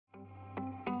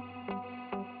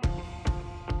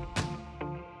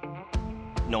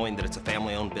knowing that it's a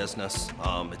family-owned business.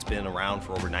 It's been around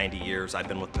for over 90 years. I've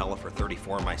been with Pella for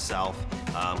 34 myself.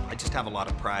 I just have a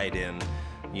lot of pride in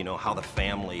how the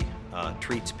family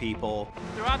treats people.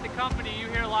 Throughout the company, you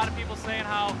hear a lot of people saying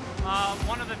how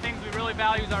one of the things we really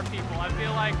value is our people. I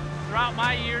feel like throughout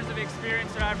my years of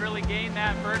experience here, I've really gained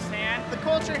that firsthand. The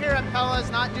culture here at Pella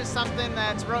is not just something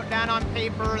that's wrote down on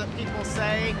paper that people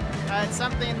say. It's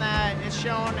something that is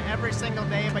shown every single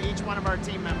day by each one of our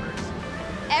team members.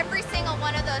 Every single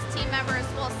one of those team members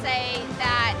will say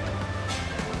that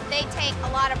they take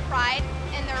a lot of pride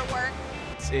in their work.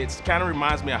 It kind of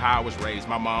reminds me of how I was raised.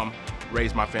 My mom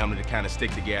raised my family to kind of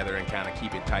stick together and kind of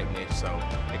keep it tight-knit, so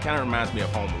it kind of reminds me of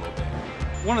home a little bit.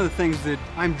 One of the things that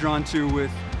I'm drawn to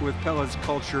with Pella's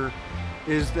culture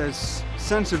is this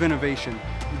sense of innovation,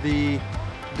 the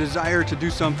desire to do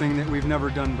something that we've never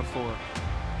done before.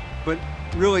 But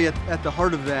really at the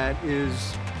heart of that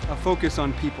is a focus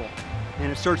on people,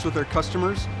 and it starts with our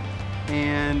customers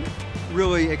and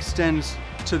really extends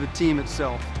to the team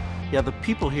itself. Yeah, the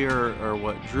people here are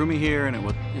what drew me here, and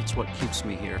it's what keeps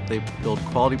me here. They build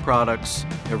quality products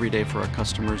every day for our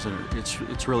customers, and it's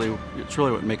really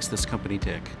what makes this company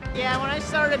tick. Yeah, when I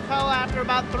started Pella after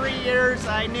about 3 years,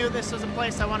 I knew this was a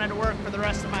place I wanted to work for the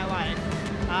rest of my life.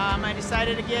 I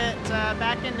decided to get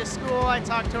back into school. I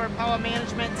talked to our Pella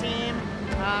management team.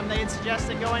 They had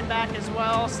suggested going back as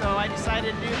well, so I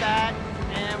decided to do that.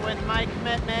 And with my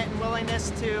commitment and willingness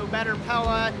to better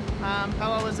Pella,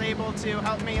 Pella was able to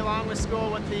help me along with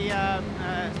school with the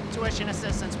tuition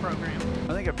assistance program.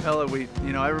 I think at Pella,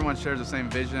 everyone shares the same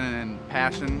vision and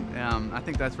passion. I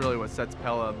think that's really what sets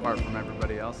Pella apart from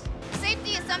everybody else.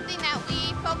 Safety is something that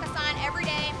we focus on every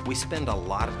day. We spend a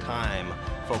lot of time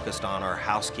focused on our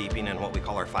housekeeping and what we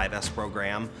call our 5S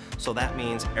program. So that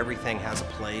means everything has a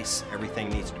place, everything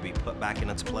needs to be put back in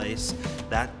its place.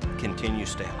 That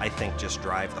continues to, I think, just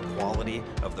drive the quality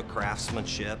of the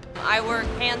craftsmanship. I work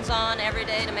hands-on every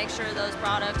day to make sure those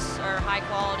products are high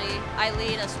quality. I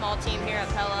lead a small team here at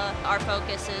Pella. Our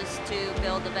focus is to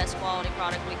build the best quality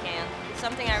product we can.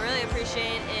 Something I really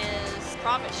appreciate is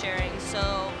profit sharing.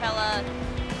 So Pella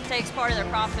takes part of their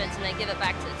profits and they give it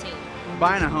back to the team.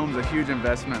 Buying a home is a huge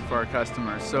investment for our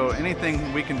customers, so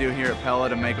anything we can do here at Pella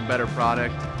to make a better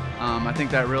product, I think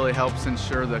that really helps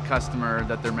ensure the customer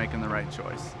that they're making the right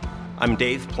choice. I'm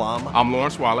Dave Plum. I'm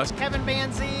Lawrence Wallace. Kevin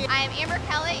Banzi. I am Amber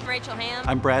Kelly. Rachel Ham.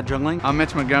 I'm Brad Jungling. I'm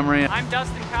Mitch Montgomery. I'm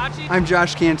Dustin Kachi. I'm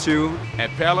Josh Cantu. At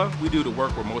Pella, we do the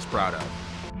work we're most proud of.